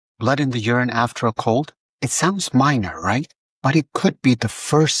blood in the urine after a cold? It sounds minor, right? But it could be the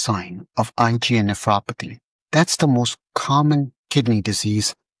first sign of IgA nephropathy. That's the most common kidney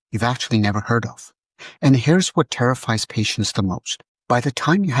disease you've actually never heard of. And here's what terrifies patients the most. By the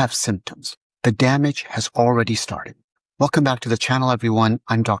time you have symptoms, the damage has already started. Welcome back to the channel, everyone.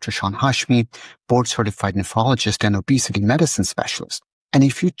 I'm Dr. Hashmi, board-certified nephrologist and obesity medicine specialist. And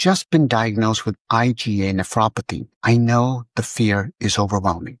if you've just been diagnosed with IgA nephropathy, I know the fear is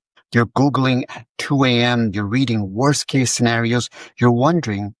overwhelming. You're Googling at 2 a.m., you're reading worst-case scenarios, you're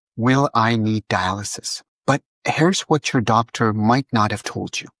wondering, will I need dialysis? But here's what your doctor might not have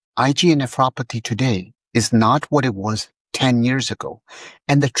told you. IgA nephropathy today is not what it was 10 years ago,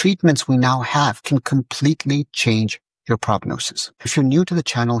 and the treatments we now have can completely change your prognosis. If you're new to the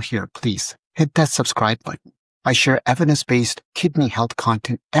channel here, please hit that subscribe button. I share evidence-based kidney health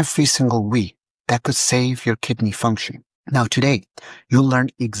content every single week that could save your kidney function. Now today, you'll learn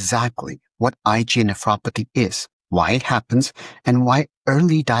exactly what IgA nephropathy is, why it happens, and why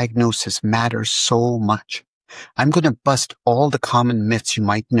early diagnosis matters so much. I'm going to bust all the common myths you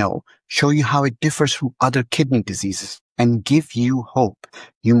might know, show you how it differs from other kidney diseases, and give you hope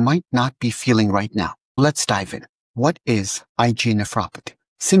you might not be feeling right now. Let's dive in. What is IgA nephropathy?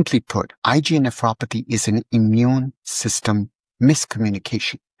 Simply put, IgA nephropathy is an immune system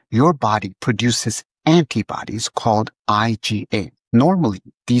miscommunication. Your body produces antibodies called IgA. Normally,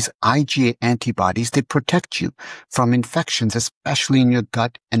 these IgA antibodies, they protect you from infections, especially in your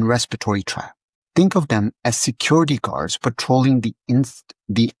gut and respiratory tract. Think of them as security guards patrolling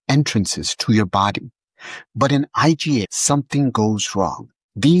the entrances to your body. But in IgA, something goes wrong.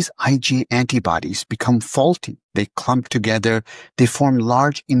 These IgA antibodies become faulty. They clump together. They form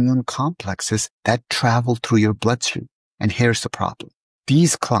large immune complexes that travel through your bloodstream. And here's the problem.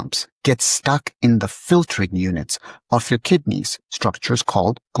 These clumps get stuck in the filtering units of your kidneys, structures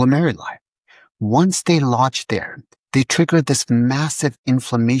called glomeruli. Once they lodge there, they trigger this massive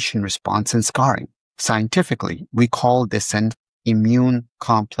inflammation response and scarring. Scientifically, we call this an immune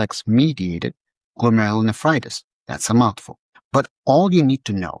complex mediated glomerular nephritis. That's a mouthful. But all you need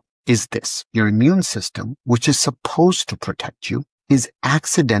to know is this. Your immune system, which is supposed to protect you, is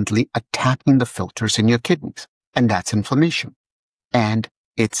accidentally attacking the filters in your kidneys. And that's inflammation. And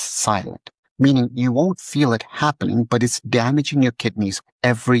it's silent, meaning you won't feel it happening, but it's damaging your kidneys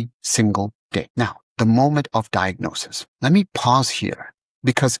every single day. Now, the moment of diagnosis. Let me pause here,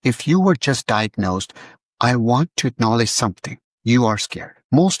 because if you were just diagnosed, I want to acknowledge something. You are scared.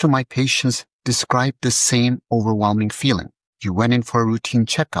 Most of my patients describe the same overwhelming feeling. You went in for a routine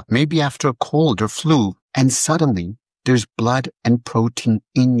checkup, maybe after a cold or flu, and suddenly there's blood and protein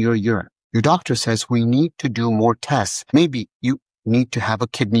in your urine. Your doctor says we need to do more tests. Maybe you need to have a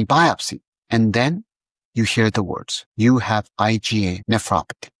kidney biopsy. And then you hear the words, you have IgA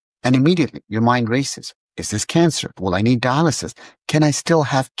nephropathy. And immediately your mind races. Is this cancer? Will I need dialysis? Can I still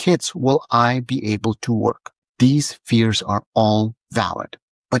have kids? Will I be able to work? These fears are all valid.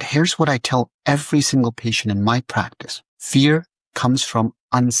 But here's what I tell every single patient in my practice. Fear comes from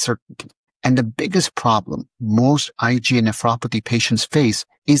uncertainty. And the biggest problem most IgA nephropathy patients face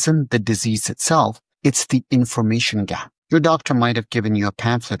isn't the disease itself, it's the information gap. Your doctor might have given you a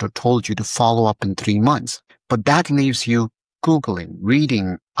pamphlet or told you to follow up in 3 months, but that leaves you Googling,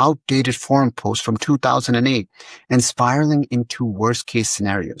 reading outdated forum posts from 2008 and spiraling into worst-case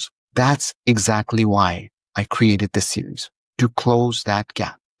scenarios. That's exactly why I created this series, to close that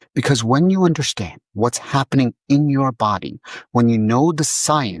gap. Because when you understand what's happening in your body, when you know the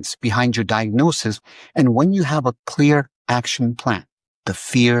science behind your diagnosis, and when you have a clear action plan, the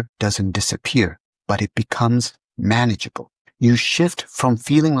fear doesn't disappear, but it becomes manageable. You shift from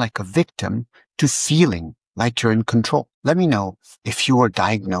feeling like a victim to feeling like you're in control. Let me know if you were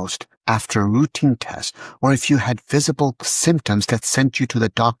diagnosed after a routine test or if you had visible symptoms that sent you to the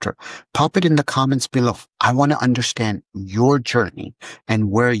doctor. Pop it in the comments below. I want to understand your journey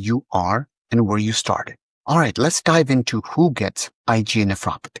and where you are and where you started. All right, let's dive into who gets IgA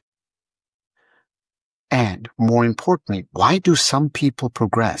nephropathy. And more importantly, why do some people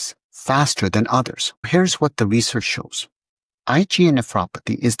progress faster than others? Here's what the research shows. IgA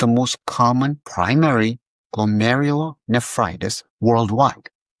nephropathy is the most common primary glomerular nephritis worldwide,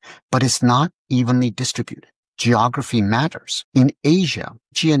 but it's not evenly distributed. Geography matters. In Asia,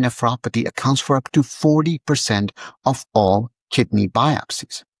 IgA nephropathy accounts for up to 40% of all kidney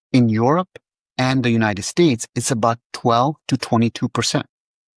biopsies. In Europe and the United States, it's about 12 to 22%.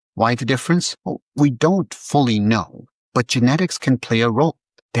 Why the difference? Well, we don't fully know, but genetics can play a role.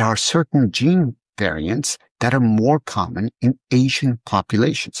 There are certain gene variants that are more common in Asian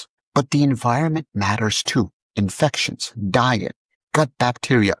populations. But the environment matters too. Infections, diet, gut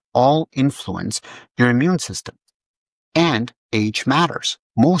bacteria all influence your immune system. And age matters.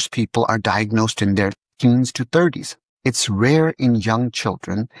 Most people are diagnosed in their teens to 30s. It's rare in young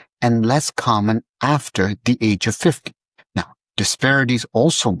children and less common after the age of 50. Now, disparities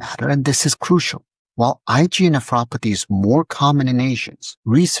also matter, and this is crucial. While IgA nephropathy is more common in Asians,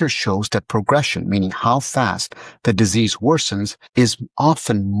 research shows that progression, meaning how fast the disease worsens, is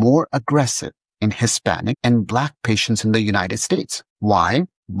often more aggressive in Hispanic and Black patients in the United States. Why?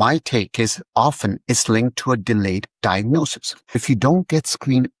 My take is often it's linked to a delayed diagnosis. If you don't get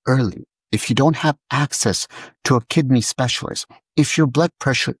screened early, if you don't have access to a kidney specialist, if your blood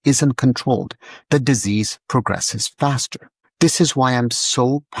pressure isn't controlled, the disease progresses faster. This is why I'm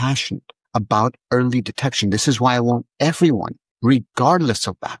so passionate about early detection. This is why I want everyone, regardless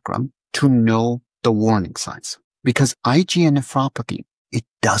of background, to know the warning signs. Because IgA nephropathy, it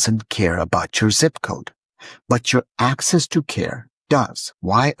doesn't care about your zip code, but your access to care does.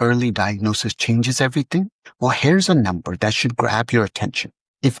 Why early diagnosis changes everything? Well, here's a number that should grab your attention.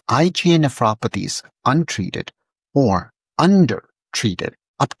 If IgA nephropathy is untreated or undertreated,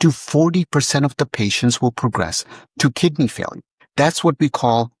 up to 40% of the patients will progress to kidney failure. That's what we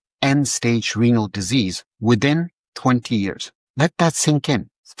call end-stage renal disease within 20 years. Let that sink in.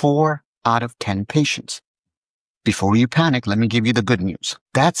 4 out of 10 patients. Before you panic, let me give you the good news.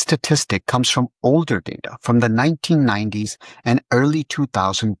 That statistic comes from older data from the 1990s and early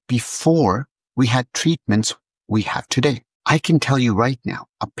 2000s before we had treatments we have today. I can tell you right now,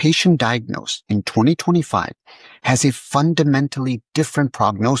 a patient diagnosed in 2025 has a fundamentally different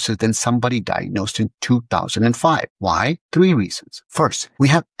prognosis than somebody diagnosed in 2005. Why? 3 reasons. First, we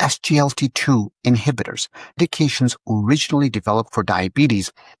have SGLT2 inhibitors, medications originally developed for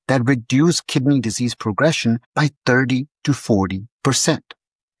diabetes that reduce kidney disease progression by 30 to 40%.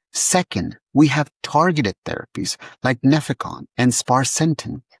 Second, we have targeted therapies like Nefecon and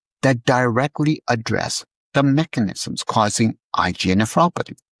sparsentan that directly address the mechanisms causing IgA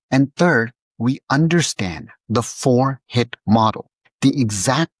nephropathy. And third, we understand the 4-hit model, the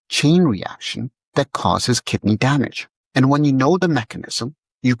exact chain reaction that causes kidney damage. And when you know the mechanism,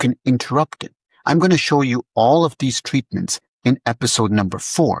 you can interrupt it. I'm going to show you all of these treatments in episode number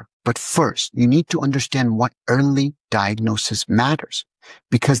 4. But first, you need to understand what early diagnosis matters,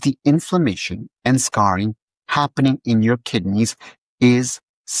 because the inflammation and scarring happening in your kidneys is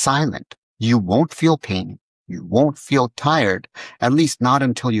silent. You won't feel pain. You won't feel tired, at least not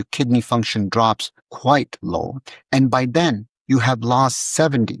until your kidney function drops quite low. And by then, you have lost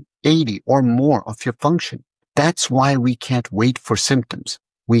 70, 80 or more of your function. That's why we can't wait for symptoms.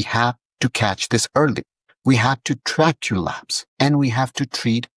 We have to catch this early. We have to track your labs, and we have to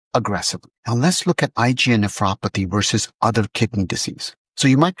treat aggressively. Now let's look at IgA nephropathy versus other kidney disease. So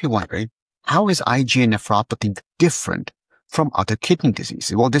you might be wondering, how is IgA nephropathy different from other kidney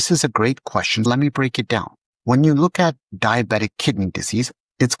diseases? Well, this is a great question. Let me break it down. When you look at diabetic kidney disease,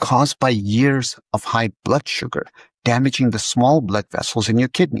 it's caused by years of high blood sugar, damaging the small blood vessels in your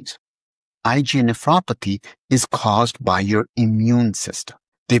kidneys. IgA nephropathy is caused by your immune system.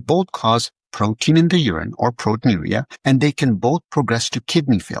 They both cause protein in the urine or proteinuria, and they can both progress to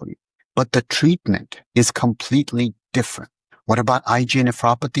kidney failure. But the treatment is completely different. What about IgA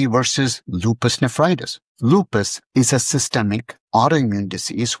nephropathy versus lupus nephritis? Lupus is a systemic autoimmune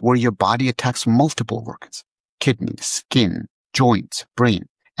disease where your body attacks multiple organs: kidney, skin, joints, brain.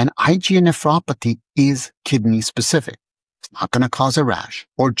 And IgA nephropathy is kidney specific. It's not going to cause a rash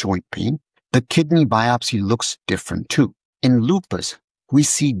or joint pain. The kidney biopsy looks different too. In lupus, we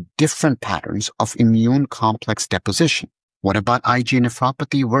see different patterns of immune complex deposition. What about IgA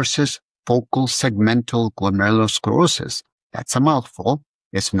nephropathy versus focal segmental glomerulosclerosis? That's a mouthful.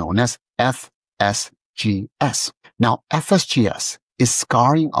 It's known as FSGS. Now, FSGS is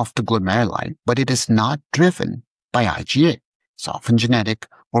scarring of the glomeruli, but it is not driven by IgA. It's often genetic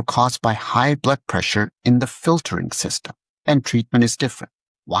or caused by high blood pressure in the filtering system, and treatment is different.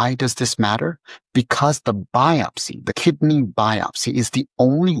 Why does this matter? Because the biopsy, the kidney biopsy, is the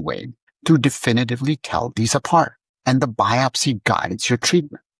only way to definitively tell these apart, and the biopsy guides your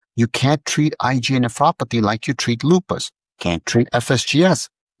treatment. You can't treat IgA nephropathy like you treat lupus. Can't treat FSGS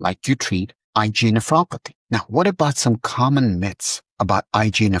like you treat IgA nephropathy. Now, what about some common myths about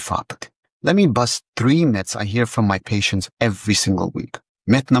IgA nephropathy? Let me bust 3 myths I hear from my patients every single week.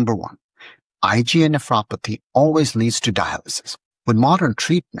 Myth number 1, IgA nephropathy always leads to dialysis. With modern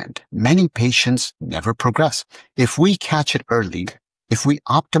treatment, many patients never progress. If we catch it early, if we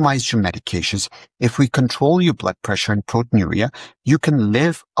optimize your medications, if we control your blood pressure and proteinuria, you can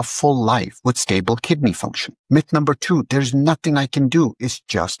live a full life with stable kidney function. Myth number 2, there's nothing I can do. It's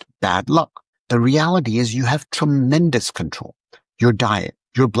just bad luck. The reality is you have tremendous control. your diet,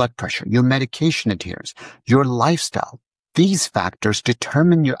 your blood pressure, your medication adherence, your lifestyle. These factors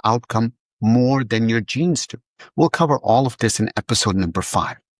determine your outcome more than your genes do. We'll cover all of this in episode number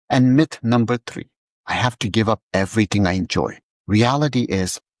 5. And myth number 3, I have to give up everything I enjoy. Reality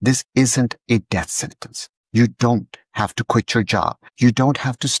is, this isn't a death sentence. You don't have to quit your job. You don't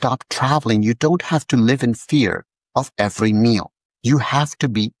have to stop traveling. You don't have to live in fear of every meal. You have to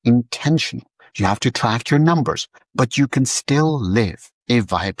be intentional. You have to track your numbers, but you can still live a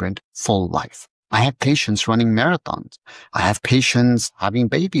vibrant, full life. I have patients running marathons. I have patients having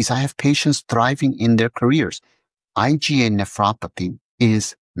babies. I have patients thriving in their careers. IgA nephropathy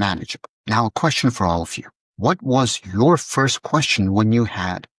is manageable. Now, a question for all of you. What was your first question when you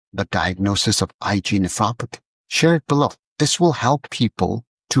had the diagnosis of IgA nephropathy? Share it below. This will help people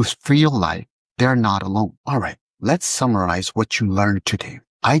to feel like they're not alone. All right, let's summarize what you learned today.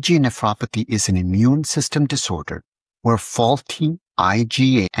 IgA nephropathy is an immune system disorder where faulty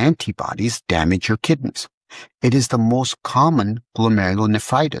IgA antibodies damage your kidneys. It is the most common glomerular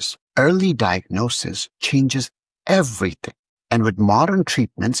nephritis. Early diagnosis changes everything. And with modern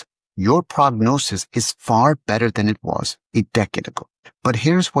treatments, your prognosis is far better than it was a decade ago. But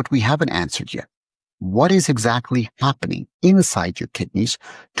here's what we haven't answered yet. What is exactly happening inside your kidneys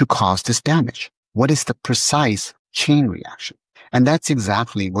to cause this damage? What is the precise chain reaction? And that's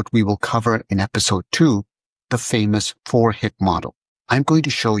exactly what we will cover in episode 2, the famous 4-hit model. I'm going to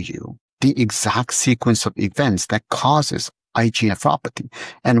show you the exact sequence of events that causes IgA nephropathy.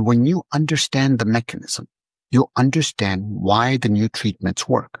 And when you understand the mechanism, you'll understand why the new treatments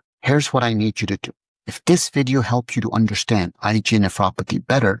work. Here's what I need you to do. If this video helped you to understand IgA nephropathy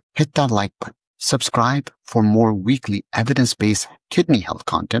better, hit that like button. Subscribe for more weekly evidence-based kidney health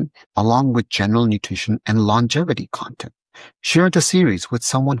content, along with general nutrition and longevity content. Share the series with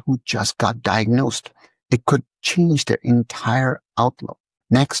someone who just got diagnosed. It could change their entire outlook.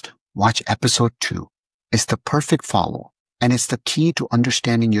 Next, watch episode 2. It's the perfect follow, and it's the key to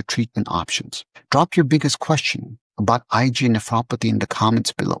understanding your treatment options. Drop your biggest question about IgA nephropathy in the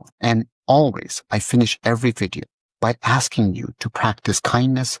comments below. And always, I finish every video by asking you to practice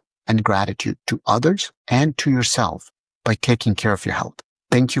kindness and gratitude to others and to yourself by taking care of your health.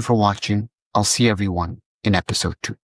 Thank you for watching. I'll see everyone in episode 2.